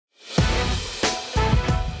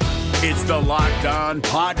It's the Locked On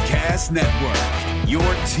Podcast Network, your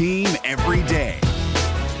team every day.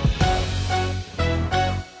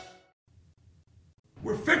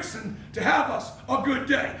 We're fixing to have us a good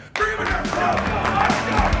day. Bring him in there.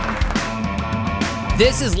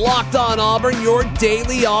 This is Locked On Auburn, your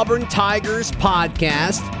daily Auburn Tigers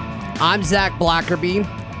podcast. I'm Zach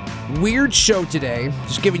Blackerby. Weird show today.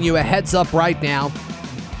 Just giving you a heads up right now.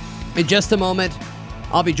 In just a moment,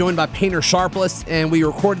 I'll be joined by Painter Sharpless, and we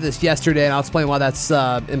recorded this yesterday, and I'll explain why that's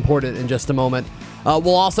important in just a moment.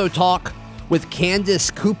 We'll also talk with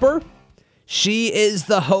Candace Cooper. She is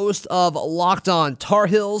the host of Locked On Tar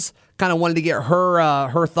Heels. Kind of wanted to get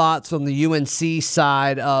her thoughts on the UNC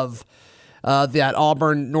side of that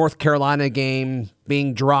Auburn North Carolina game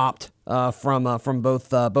being dropped from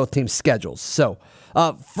both teams' schedules. So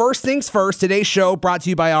first things first, today's show brought to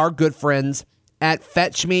you by our good friends at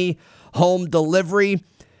Fetch Me Home Delivery.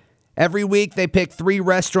 Every week they pick 3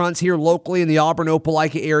 restaurants here locally in the Auburn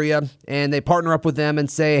Opelika area, and they partner up with them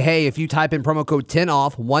and say, hey, if you type in promo code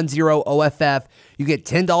 10OFF, 10OFF, you get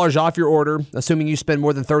 $10 off your order, assuming you spend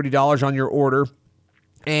more than $30 on your order.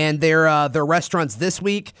 And their restaurants this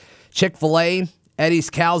week, Chick-fil-A, Eddie's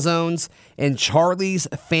Calzones, and Charlie's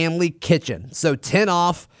Family Kitchen. So 10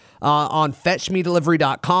 off on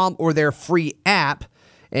fetchmedelivery.com or their free app,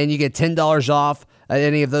 and you get $10 off at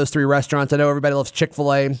any of those 3 restaurants. I know everybody loves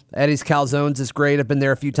Chick-fil-A. Eddie's Calzones is great. I've been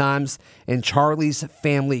there a few times. And Charlie's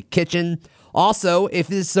Family Kitchen. Also, if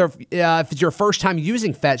it's your first time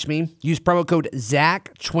using Fetch Me, use promo code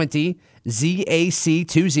ZAC20,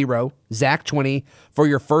 ZAC20, ZAC20 for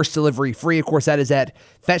your first delivery free. Of course, that is at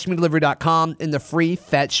fetchmedelivery.com in the free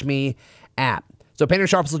Fetch Me app. So Painter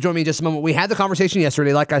Sharpless will join me in just a moment. We had the conversation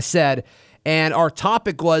yesterday, like I said, and our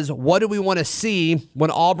topic was, what do we want to see when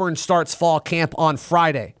Auburn starts fall camp on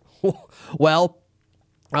Friday? Well,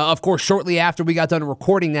 of course, shortly after we got done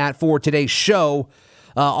recording that for today's show,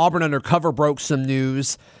 Auburn Undercover broke some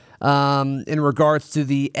news in regards to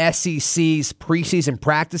the SEC's preseason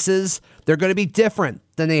practices. They're going to be different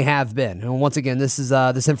than they have been. And once again, this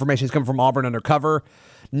information is coming from Auburn Undercover.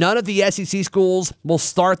 None of the SEC schools will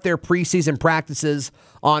start their preseason practices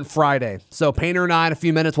on Friday. So Painter and I in a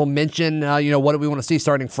few minutes will mention, what do we want to see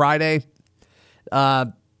starting Friday.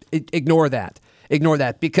 Ignore that.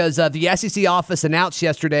 Because the SEC office announced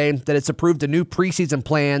yesterday that it's approved a new preseason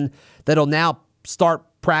plan that'll now start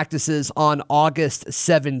practices on August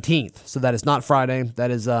 17th. So that is not Friday. That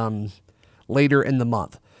is later in the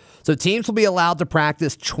month. So teams will be allowed to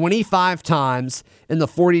practice 25 times in the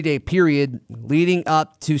 40-day period leading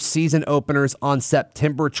up to season openers on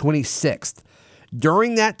September 26th.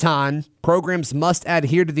 During that time, programs must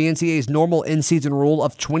adhere to the NCAA's normal in-season rule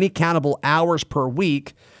of 20 countable hours per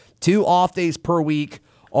week. 2 off days per week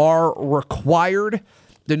are required.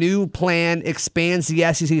 The new plan expands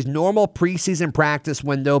the SEC's normal preseason practice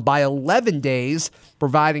window by 11 days,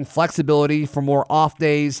 providing flexibility for more off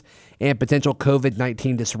days and potential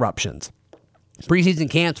COVID-19 disruptions. Preseason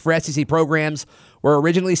camps for SEC programs were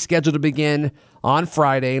originally scheduled to begin on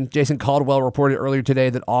Friday. Jason Caldwell reported earlier today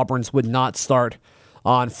that Auburn's would not start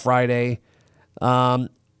on Friday. From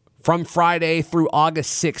Friday through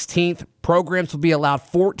August 16th, programs will be allowed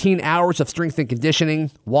 14 hours of strength and conditioning,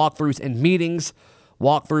 walkthroughs, and meetings.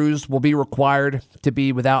 Walkthroughs will be required to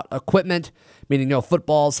be without equipment, meaning no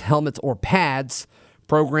footballs, helmets, or pads.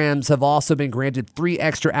 Programs have also been granted 3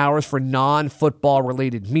 extra hours for non-football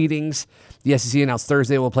related meetings. The SEC announced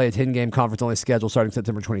Thursday will play a 10-game conference-only schedule starting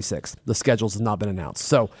September 26th. The schedules have not been announced.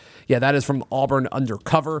 So, yeah, that is from Auburn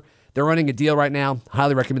Undercover. They're running a deal right now.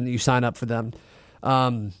 Highly recommend that you sign up for them.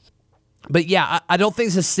 But, yeah, I don't think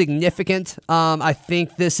this is significant. I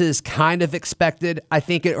think this is kind of expected. I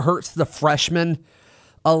think it hurts the freshmen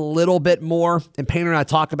a little bit more. And Painter and I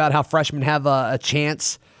talk about how freshmen have a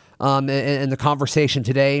chance in the conversation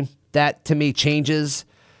today. That, to me, changes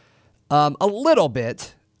a little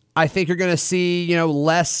bit. I think you're going to see,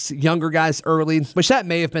 less younger guys early, which that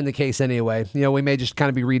may have been the case anyway. We may just kind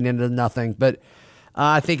of be reading into nothing. But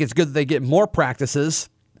I think it's good that they get more practices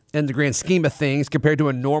in the grand scheme of things compared to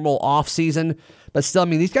a normal offseason. But still,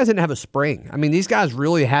 these guys didn't have a spring. These guys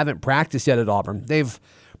really haven't practiced yet at Auburn. They've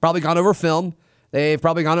probably gone over film. They've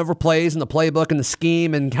probably gone over plays and the playbook and the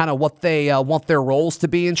scheme and kind of what they want their roles to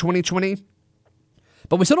be in 2020.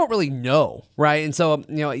 But we still don't really know, right? And so,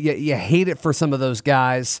 you hate it for some of those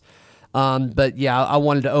guys. But yeah, I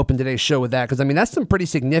wanted to open today's show with that because, that's some pretty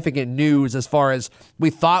significant news as far as we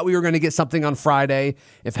thought we were going to get something on Friday.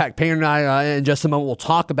 In fact, Painter and I, in just a moment, will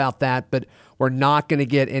talk about that, but we're not going to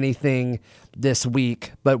get anything this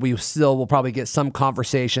week, but we still will probably get some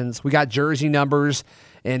conversations. We got jersey numbers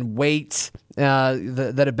and weights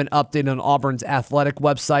that have been updated on Auburn's athletic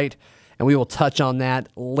website, and we will touch on that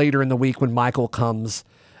later in the week when Michael comes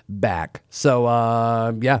back. So,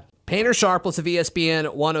 Painter Sharpless of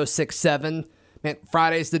ESPN 106.7. Man,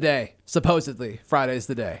 Friday's the day. Supposedly, Friday's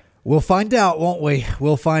the day. We'll find out, won't we?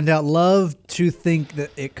 We'll find out. Love to think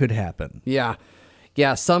that it could happen. Yeah.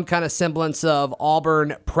 Yeah, some kind of semblance of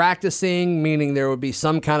Auburn practicing, meaning there would be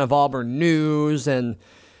some kind of Auburn news, and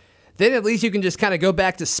then at least you can just kind of go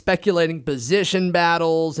back to speculating position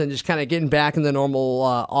battles and just kind of getting back in the normal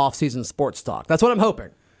off-season sports talk. That's what I'm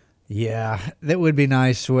hoping. Yeah, that would be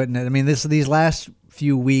nice, wouldn't it? I mean, these last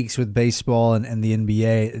few weeks with baseball and the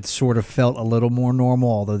NBA, it sort of felt a little more normal,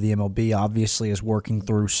 although the MLB obviously is working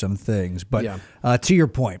through some things. But to your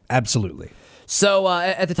point, absolutely. So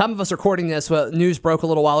at the time of us recording this, news broke a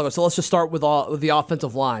little while ago, so let's just start with the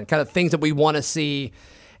offensive line, kind of things that we want to see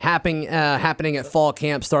happening at fall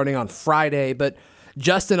camp starting on Friday. But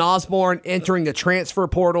Justin Osborne entering the transfer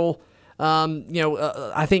portal,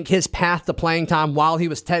 I think his path to playing time, while he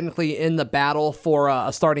was technically in the battle for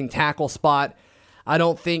a starting tackle spot, I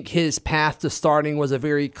don't think his path to starting was a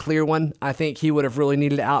very clear one. I think he would have really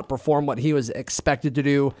needed to outperform what he was expected to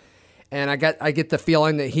do. And I get the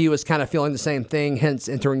feeling that he was kind of feeling the same thing, hence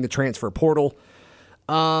entering the transfer portal.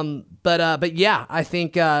 But yeah, I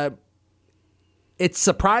think it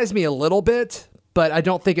surprised me a little bit, but I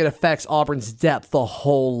don't think it affects Auburn's depth a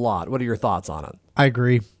whole lot. What are your thoughts on it? I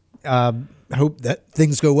agree. Hope that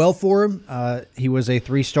things go well for him. He was a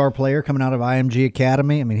 3-star player coming out of IMG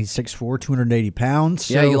Academy. I mean, he's 6'4", 280 pounds.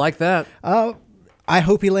 So, yeah, you like that. I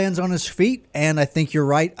hope he lands on his feet, and I think you're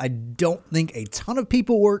right. I don't think a ton of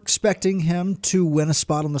people were expecting him to win a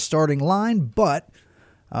spot on the starting line, but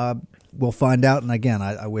we'll find out. And again,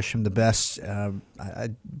 I wish him the best. I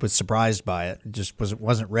was surprised by it. Just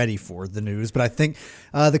wasn't ready for the news. But I think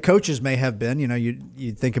the coaches may have been.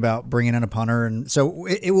 You think about bringing in a punter, and so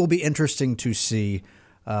it will be interesting to see.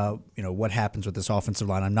 What happens with this offensive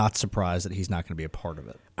line. I'm not surprised that he's not going to be a part of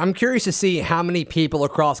it. I'm curious to see how many people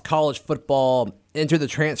across college football enter the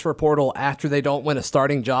transfer portal after they don't win a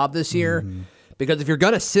starting job this year. Mm-hmm. Because if you're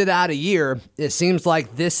going to sit out a year, it seems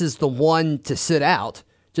like this is the one to sit out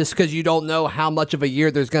just because you don't know how much of a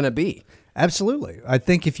year there's going to be. Absolutely. I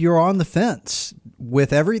think if you're on the fence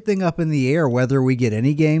with everything up in the air, whether we get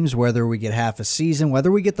any games, whether we get half a season, whether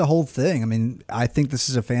we get the whole thing, I mean, I think this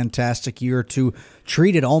is a fantastic year to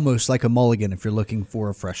treat it almost like a mulligan if you're looking for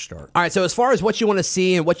a fresh start. All right, so as far as what you want to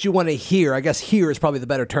see and what you want to hear, I guess hear is probably the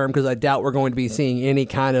better term because I doubt we're going to be seeing any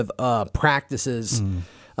kind of practices,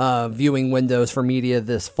 viewing windows for media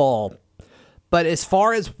this fall. But as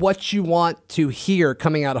far as what you want to hear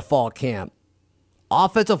coming out of fall camp,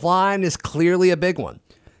 offensive line is clearly a big one.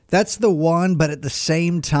 That's the one, but at the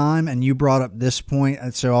same time, and you brought up this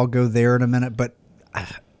point, so I'll go there in a minute, but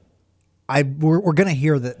we're going to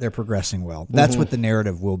hear that they're progressing well. That's what the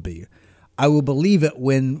narrative will be. I will believe it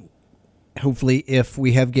when, hopefully, if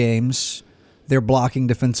we have games, they're blocking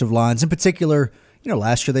defensive lines. In particular,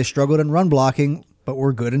 last year they struggled in run blocking, but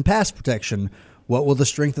were good in pass protection. What will the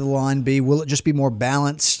strength of the line be? Will it just be more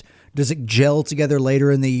balanced? Does it gel together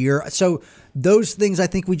later in the year? So those things I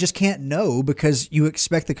think we just can't know because you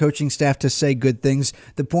expect the coaching staff to say good things.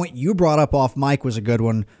 The point you brought up off mic was a good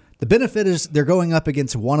one. The benefit is they're going up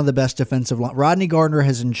against one of the best defensive line. Rodney Gardner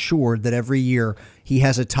has ensured that every year he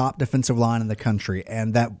has a top defensive line in the country,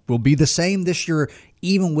 and that will be the same this year,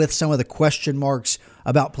 even with some of the question marks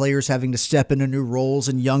about players having to step into new roles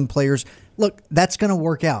and young players. Look, that's going to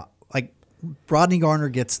work out. Like, Rodney Gardner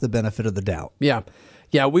gets the benefit of the doubt. Yeah.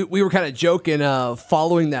 Yeah, we were kind of joking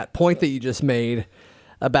following that point that you just made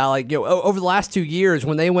about over the last 2 years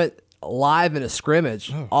when they went live in a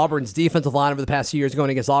scrimmage, Auburn's defensive line over the past 2 years going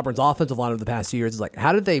against Auburn's offensive line over the past 2 years. It's like,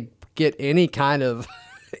 how did they get any kind of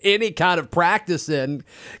practice in?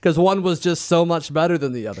 Because one was just so much better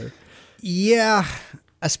than the other. Yeah,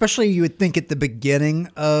 especially you would think at the beginning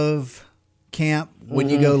of camp when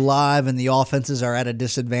you go live and the offenses are at a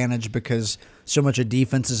disadvantage because so much of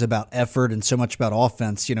defense is about effort and so much about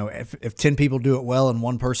offense. If 10 people do it well and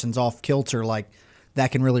one person's off kilter, like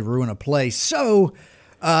that can really ruin a play. So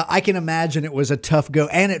I can imagine it was a tough go.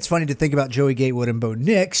 And it's funny to think about Joey Gatewood and Bo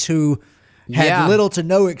Nix, who had little to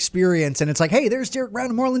no experience. And it's like, hey, there's Derek Brown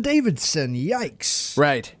and Marlon Davidson. Yikes.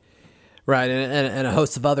 Right. And a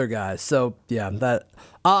host of other guys. So, yeah, that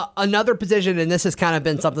another position, and this has kind of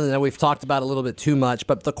been something that we've talked about a little bit too much,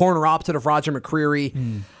 but the corner opposite of Roger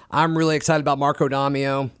McCreary, I'm really excited about Marco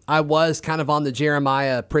Damio. I was kind of on the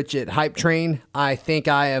Jeremiah Pritchett hype train. I think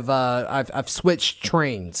I've switched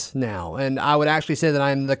trains now, and I would actually say that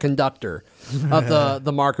I'm the conductor of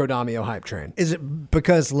the Marco Damio hype train. Is it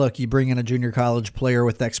because, look, you bring in a junior college player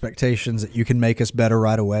with expectations that you can make us better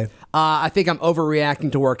right away? I think I'm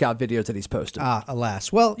overreacting to workout videos that he's posted.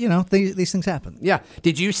 Alas. Well, these things happen. Yeah.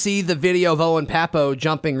 Did you see the video of Owen Papo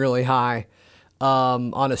jumping really high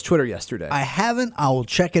on his Twitter yesterday? I haven't. I will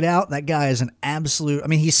check it out. That guy is an absolute. I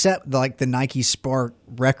mean, he set the Nike Spark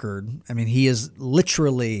record. I mean, he is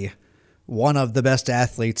literally one of the best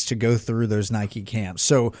athletes to go through those Nike camps.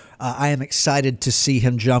 So I am excited to see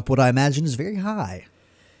him jump what I imagine is very high.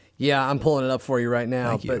 Yeah, I'm pulling it up for you right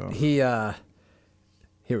now. Thank you. But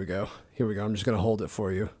here we go. I'm just going to hold it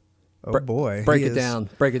for you. Oh, boy. Break it down.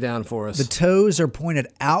 Break it down for us. The toes are pointed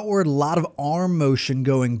outward, a lot of arm motion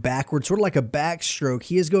going backward, sort of like a backstroke.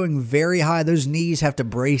 He is going very high. Those knees have to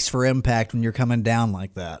brace for impact when you're coming down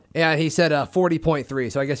like that. Yeah, he said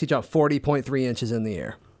 40.3, so I guess he jumped 40.3 inches in the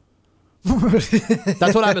air.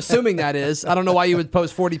 That's what I'm assuming that is. I don't know why you would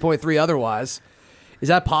post 40.3 otherwise. Is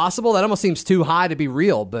that possible? That almost seems too high to be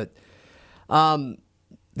real, but that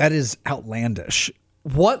is outlandish.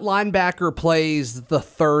 What linebacker plays the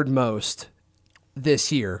third most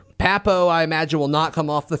this year? Papo, I imagine, will not come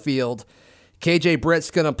off the field. KJ Britt's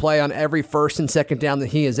going to play on every first and second down that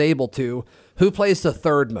he is able to. Who plays the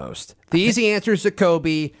third most? The easy answer is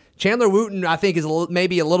Jacoby. Chandler Wooten, I think, is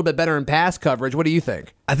maybe a little bit better in pass coverage. What do you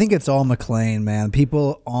think? I think it's all McLean, man.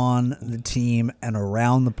 People on the team and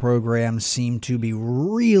around the program seem to be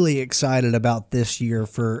really excited about this year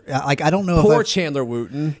for, I don't know. Poor Chandler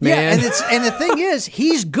Wooten, man. Yeah, and the thing is,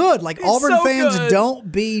 he's good. Like, Auburn so fans good.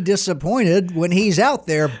 don't be disappointed when he's out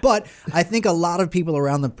there. But I think a lot of people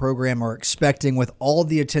around the program are expecting, with all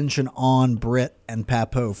the attention on Britt and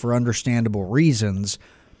Papo for understandable reasons,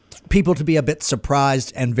 people to be a bit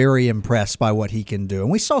surprised and very impressed by what he can do.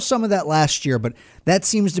 And we saw some of that last year, but that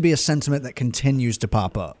seems to be a sentiment that continues to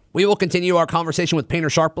pop up. We will continue our conversation with Painter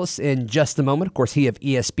Sharpless in just a moment. Of course, he of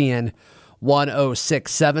ESPN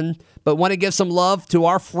 1067. But want to give some love to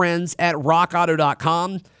our friends at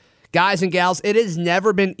rockauto.com. Guys and gals, it has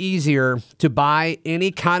never been easier to buy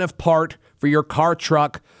any kind of part for your car,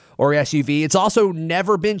 truck, or SUV. It's also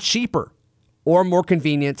never been cheaper or more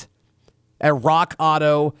convenient at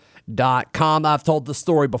rockauto.com. I've told the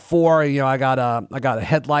story before. I got a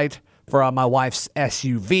headlight for my wife's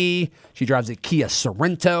SUV. She drives a Kia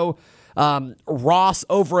Sorento. Ross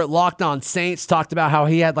over at Locked On Saints talked about how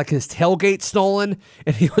he had his tailgate stolen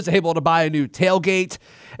and he was able to buy a new tailgate.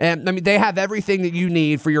 And I mean, they have everything that you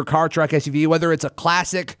need for your car, truck, SUV, whether it's a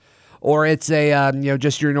classic or it's a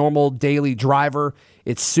just your normal daily driver.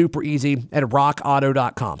 It's super easy at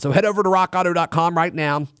rockauto.com. So head over to rockauto.com right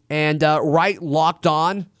now and write Locked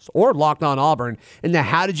On or Locked On Auburn in the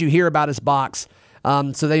How Did You Hear About Us box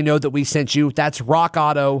so they know that we sent you. That's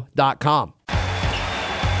rockauto.com.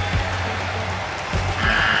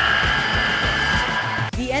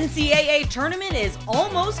 The NCAA tournament is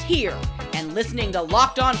almost here, and listening to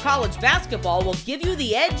Locked On College Basketball will give you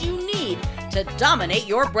the edge you need to dominate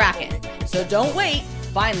your bracket. So don't wait.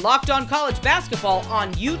 Find Locked On College Basketball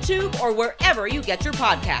on YouTube or wherever you get your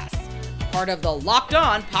podcasts. Part of the Locked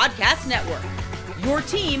On Podcast Network. Your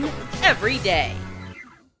team every day.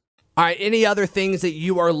 All right, any other things that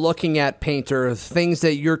you are looking at, Painter, things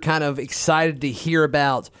that you're kind of excited to hear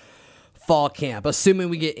about fall camp, assuming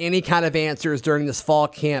we get any kind of answers during this fall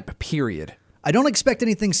camp period? I don't expect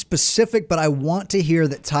anything specific, but I want to hear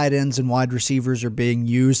that tight ends and wide receivers are being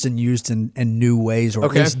used in new ways, or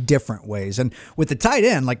at least different ways. And with the tight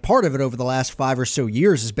end, part of it over the last 5 or so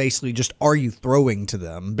years is basically just, are you throwing to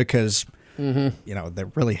them? Because,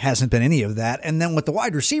 there really hasn't been any of that. And then with the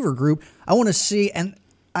wide receiver group, I want to see, and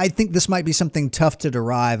I think this might be something tough to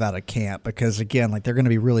derive out of camp because, again, they're going to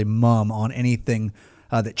be really mum on anything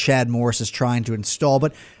that Chad Morris is trying to install.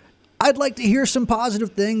 But I'd like to hear some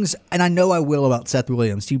positive things, and I know I will, about Seth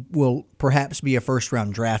Williams. He will perhaps be a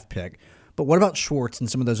first-round draft pick. But what about Schwartz and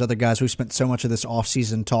some of those other guys who spent so much of this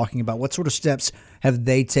offseason talking about what sort of steps have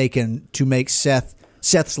they taken to make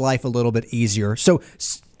Seth's life a little bit easier? So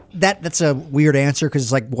that's a weird answer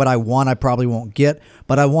because it's what I want I probably won't get,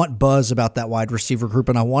 but I want buzz about that wide receiver group,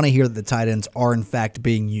 and I want to hear that the tight ends are in fact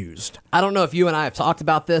being used. I don't know if you and I have talked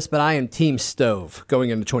about this, but I am Team Stove going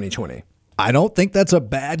into 2020. I don't think that's a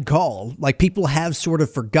bad call. People have sort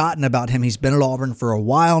of forgotten about him. He's been at Auburn for a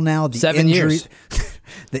while now. 7 years.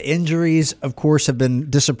 The injuries, of course, have been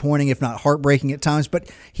disappointing, if not heartbreaking at times, but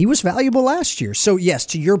he was valuable last year. So, yes,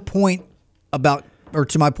 to your point about or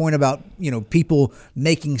to my point about, people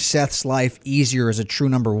making Seth's life easier as a true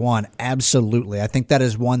number one, absolutely. I think that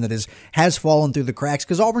is one that has fallen through the cracks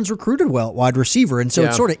because Auburn's recruited well at wide receiver, and so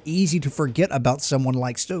it's sort of easy to forget about someone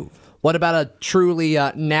like Stove. What about a truly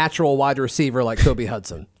natural wide receiver like Kobe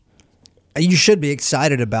Hudson? You should be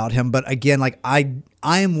excited about him, but again, I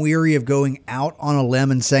am weary of going out on a limb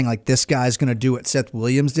and saying this guy's going to do what Seth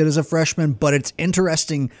Williams did as a freshman, but it's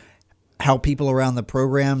interesting how people around the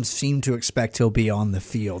program seem to expect he'll be on the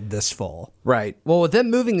field this fall. Right. Well, with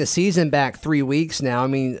them moving the season back 3 weeks now,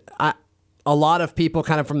 a lot of people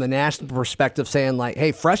kind of from the national perspective saying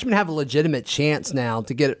hey, freshmen have a legitimate chance now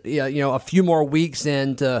to get, a few more weeks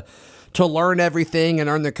in to learn everything and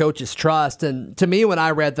earn the coach's trust. And to me, when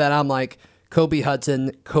I read that, I'm like, Kobe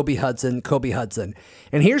Hudson, Kobe Hudson, Kobe Hudson.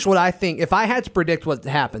 And here's what I think. If I had to predict what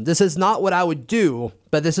happened, this is not what I would do,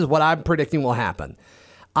 but this is what I'm predicting will happen.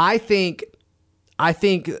 I think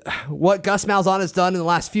what Gus Malzahn has done in the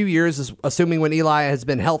last few years, is assuming when Eli has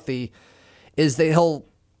been healthy, is they'll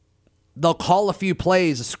call a few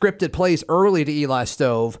plays, scripted plays early to Eli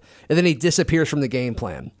Stove, and then he disappears from the game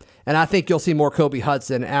plan. And I think you'll see more Kobe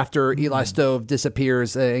Hudson after Eli Stove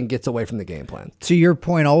disappears and gets away from the game plan. To your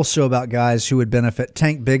point also about guys who would benefit,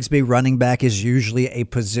 Tank Bigsby, running back, is usually a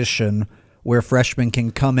position where freshmen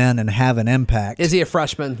can come in and have an impact. Is he a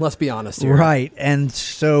freshman? Let's be honest here. Right. And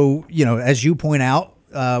so, as you point out,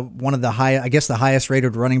 one of the the highest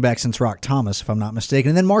rated running back since Rock Thomas, if I'm not mistaken.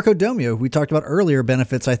 And then Marco Domio, who we talked about earlier,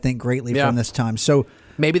 benefits, I think, greatly from this time. So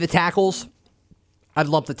maybe the tackles. I'd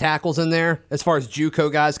lump the tackles in there as far as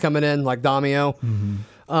JUCO guys coming in like Domio.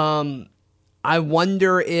 Mm-hmm. I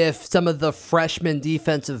wonder if some of the freshman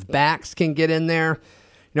defensive backs can get in there.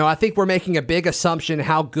 I think we're making a big assumption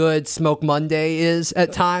how good Smoke Monday is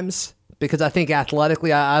at times, because I think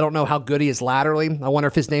athletically, I don't know how good he is laterally. I wonder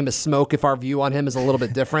if his name is Smoke, if our view on him is a little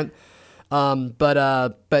bit different.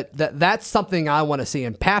 But that's something I want to see.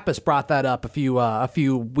 And Pappas brought that up a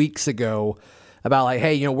few weeks ago about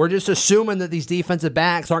hey, we're just assuming that these defensive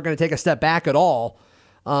backs aren't going to take a step back at all.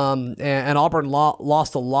 And Auburn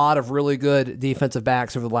lost a lot of really good defensive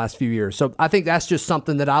backs over the last few years. So I think that's just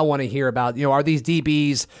something that I want to hear about. Are these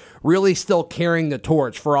DBs really still carrying the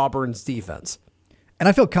torch for Auburn's defense? And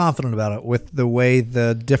I feel confident about it with the way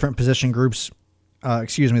the different position groups,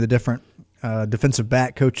 the different defensive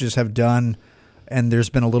back coaches have done. And there's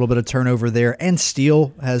been a little bit of turnover there. And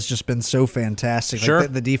Steele has just been so fantastic. Sure.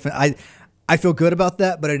 The defense, I feel good about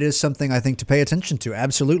that, but it is something I think to pay attention to,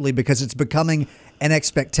 absolutely, because it's becoming an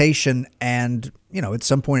expectation, and at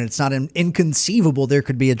some point it's not inconceivable there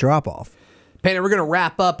could be a drop-off. Payne, we're going to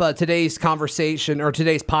wrap up today's conversation, or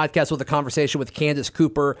today's podcast, with a conversation with Candace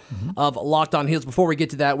Cooper of Locked On Heels. Before we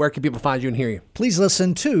get to that, where can people find you and hear you? Please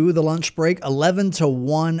listen to The Lunch Break, 11 to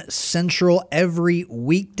 1 Central every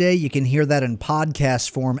weekday. You can hear that in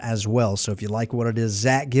podcast form as well. So if you like what it is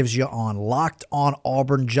Zach gives you on Locked On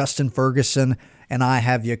Auburn, Justin Ferguson and I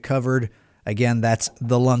have you covered. Again, that's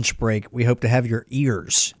The Lunch Break. We hope to have your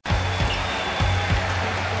ears.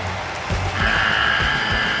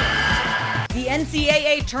 The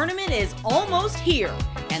NCAA tournament is almost here,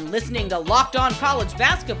 and listening to Locked On College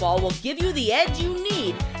Basketball will give you the edge you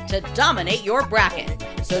need to dominate your bracket.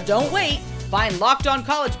 So don't wait. Find Locked On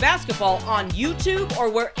College Basketball on YouTube or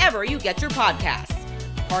wherever you get your podcasts.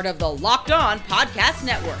 Part of the Locked On Podcast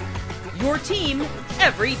Network. Your team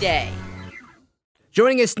every day.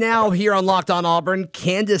 Joining us now here on Locked On Auburn,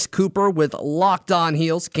 Candace Cooper with Locked On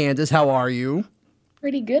Heels. Candace, how are you?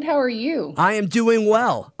 Pretty good. How are you? I am doing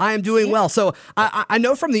well. well. So I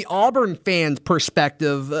know from the Auburn fans'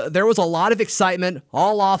 perspective, there was a lot of excitement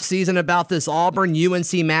all offseason about this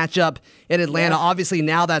Auburn-UNC matchup in Atlanta. Yeah. Obviously,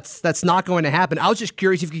 now that's not going to happen. I was just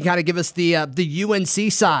curious if you could kind of give us the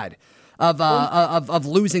UNC side of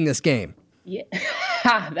losing this game. Yeah,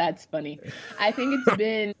 that's funny. I think it's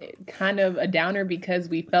been kind of a downer because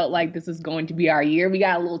we felt like this is going to be our year. We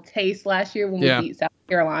got a little taste last year when we beat South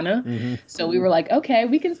Carolina. Mm-hmm. So we were like, okay,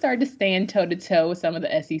 we can start to stand toe-to-toe with some of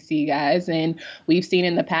the SEC guys. And we've seen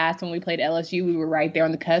in the past when we played LSU, we were right there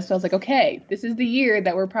on the cusp. So I was like, okay, this is the year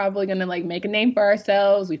that we're probably going to make a name for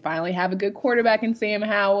ourselves. We finally have a good quarterback in Sam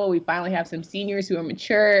Howell. We finally have some seniors who are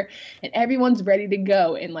mature and everyone's ready to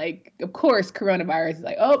go. And of course, coronavirus is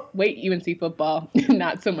like, oh, wait, UNC football.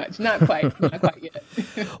 Not so much. Not quite yet.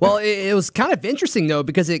 Well, it was kind of interesting, though,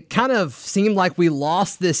 because it kind of seemed like we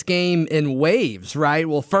lost this game in waves, right?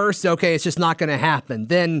 Well, first, okay, it's just not going to happen.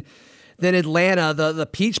 Then then Atlanta, the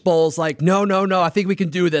Peach Bowl's like, no, I think we can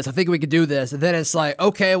do this. And then it's like,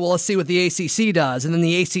 okay, well, let's see what the ACC does. And then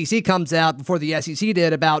the ACC comes out before the SEC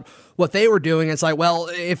did about what they were doing. It's like, well,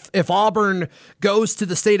 if Auburn goes to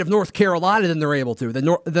the state of North Carolina, then they're able to.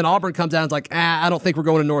 Then Auburn comes out and is like, I don't think we're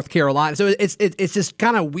going to North Carolina. So it's just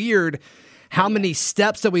kind of weird how many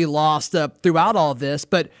steps that we lost throughout all of this.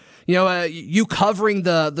 But, you covering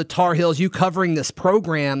the Tar Heels, you covering this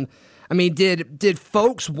program, I mean, did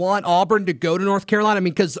folks want Auburn to go to North Carolina? I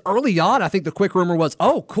mean, because early on, I think the quick rumor was,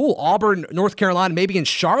 oh, cool, Auburn, North Carolina, maybe in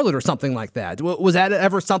Charlotte or something like that. Was that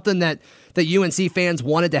ever something that UNC fans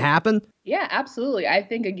wanted to happen? Yeah, absolutely. I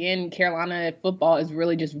think, again, Carolina football is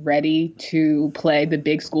really just ready to play the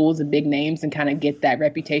big schools and big names and kind of get that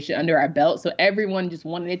reputation under our belt. So everyone just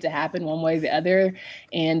wanted it to happen one way or the other.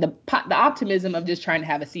 And the optimism of just trying to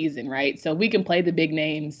have a season, right? So we can play the big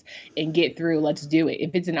names and get through. Let's do it.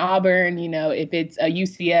 If it's an Auburn, if it's a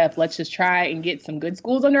UCF, let's just try and get some good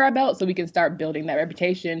schools under our belt so we can start building that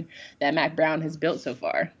reputation that Mac Brown has built so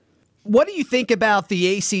far. What do you think about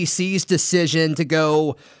the ACC's decision to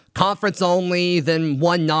go conference only, then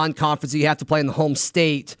one non-conference you have to play in the home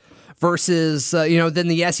state versus, then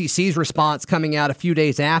the SEC's response coming out a few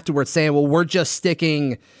days afterwards saying, well, we're just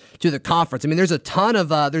sticking to the conference. I mean, there's a ton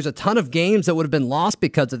of games that would have been lost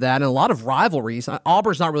because of that and a lot of rivalries.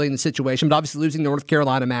 Auburn's not really in the situation, but obviously losing the North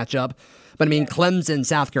Carolina matchup. But I mean, Clemson,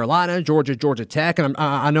 South Carolina, Georgia Tech, and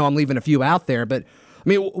I know I'm leaving a few out there, but I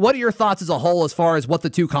mean, what are your thoughts as a whole as far as what the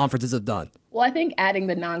two conferences have done? Well, I think adding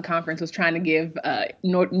the non-conference was trying to give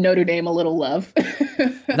Notre Dame a little love.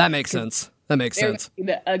 That makes sense.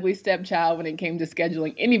 The ugly stepchild when it came to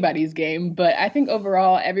scheduling anybody's game. But I think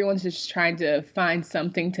overall, everyone's just trying to find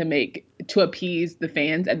something to appease the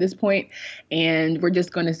fans at this point. And we're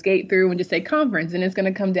just going to skate through and just say conference. And it's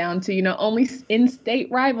going to come down to, only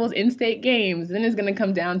in-state rivals, in-state games. Then it's going to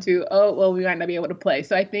come down to, we might not be able to play.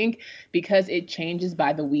 So I think because it changes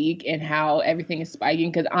by the week and how everything is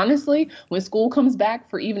spiking, because honestly, when school comes back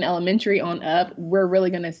for even elementary on up, we're really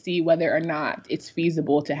going to see whether or not it's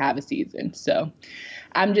feasible to have a season. So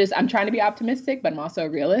I'm trying to be optimistic, but I'm also a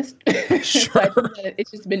realist. Sure. So I think that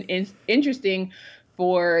it's just been interesting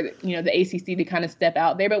for, the ACC to kind of step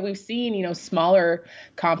out there. But we've seen, smaller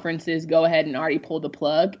conferences go ahead and already pull the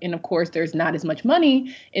plug. And of course, there's not as much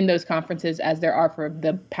money in those conferences as there are for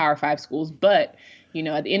the Power 5 schools. But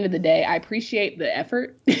at the end of the day, I appreciate the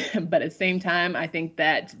effort, but at the same time, I think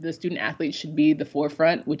that the student athletes should be the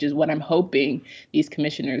forefront, which is what I'm hoping these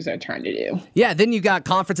commissioners are trying to do. Yeah, then you got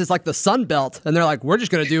conferences like the Sun Belt, and they're like, we're just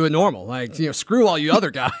going to do it normal. Like, screw all you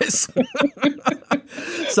other guys.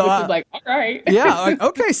 So which is like, all right. Yeah,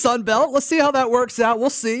 okay, Sun Belt. Let's see how that works out. We'll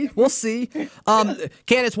see.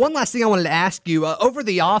 Candace, one last thing I wanted to ask you. Over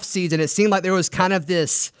the offseason, it seemed like there was kind of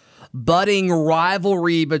this budding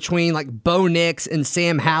rivalry between like Bo Nix and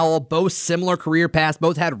Sam Howell, both similar career paths,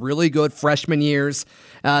 both had really good freshman years.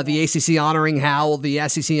 The ACC honoring Howell, the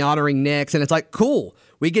SEC honoring Nix, and it's like, cool.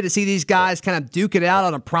 We get to see these guys kind of duke it out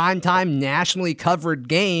on a primetime, nationally covered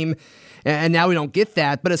game, and now we don't get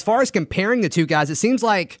that. But as far as comparing the two guys, it seems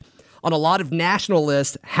like on a lot of national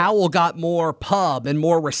lists, Howell got more pub and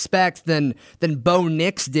more respect than Bo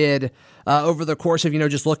Nix did over the course of,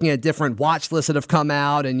 just looking at different watch lists that have come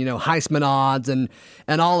out and, Heisman odds and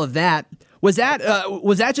all of that. Was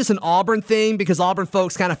that just an Auburn thing because Auburn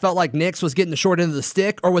folks kind of felt like Nix was getting the short end of the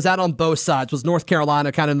stick, or was that on both sides? Was North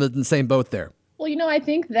Carolina kind of in the same boat there? Well, I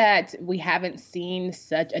think that we haven't seen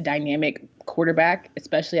such a dynamic quarterback,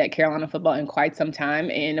 especially at Carolina football, in quite some time.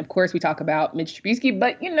 And of course, we talk about Mitch Trubisky,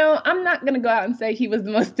 but I'm not going to go out and say he was the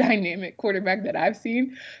most dynamic quarterback that I've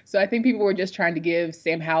seen. So I think people were just trying to give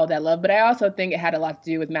Sam Howell that love. But I also think it had a lot to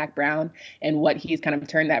do with Mac Brown and what he's kind of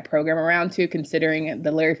turned that program around to, considering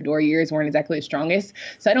the Larry Fedora years weren't exactly the strongest.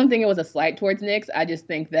 So I don't think it was a slight towards Nix. I just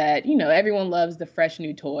think that, everyone loves the fresh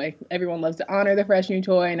new toy. Everyone loves to honor the fresh new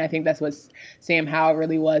toy. And I think that's what Sam Howell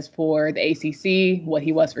really was for the ACC, what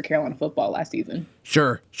he was for Carolina football last season.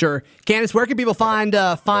 Sure. Candace, where can people find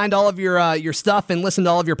all of your stuff and listen to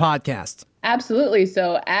all of your podcasts? Absolutely.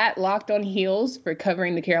 So at Locked On Heels for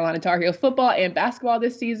covering the Carolina Tar Heels football and basketball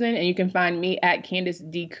this season. And you can find me at Candace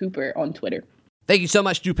D. Cooper on Twitter. Thank you so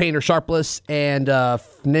much, Drew Painter-Sharpless, and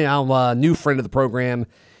now a new friend of the program,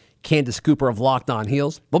 Candace Cooper of Locked On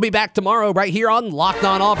Heels. We'll be back tomorrow right here on Locked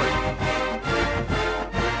On Auburn.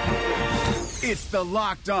 It's the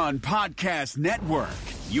Locked On Podcast Network,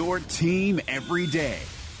 your team every day.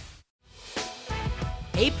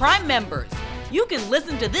 Hey, Prime members, you can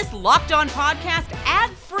listen to this Locked On podcast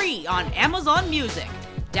ad-free on Amazon Music.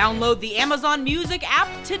 Download the Amazon Music app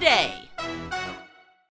today.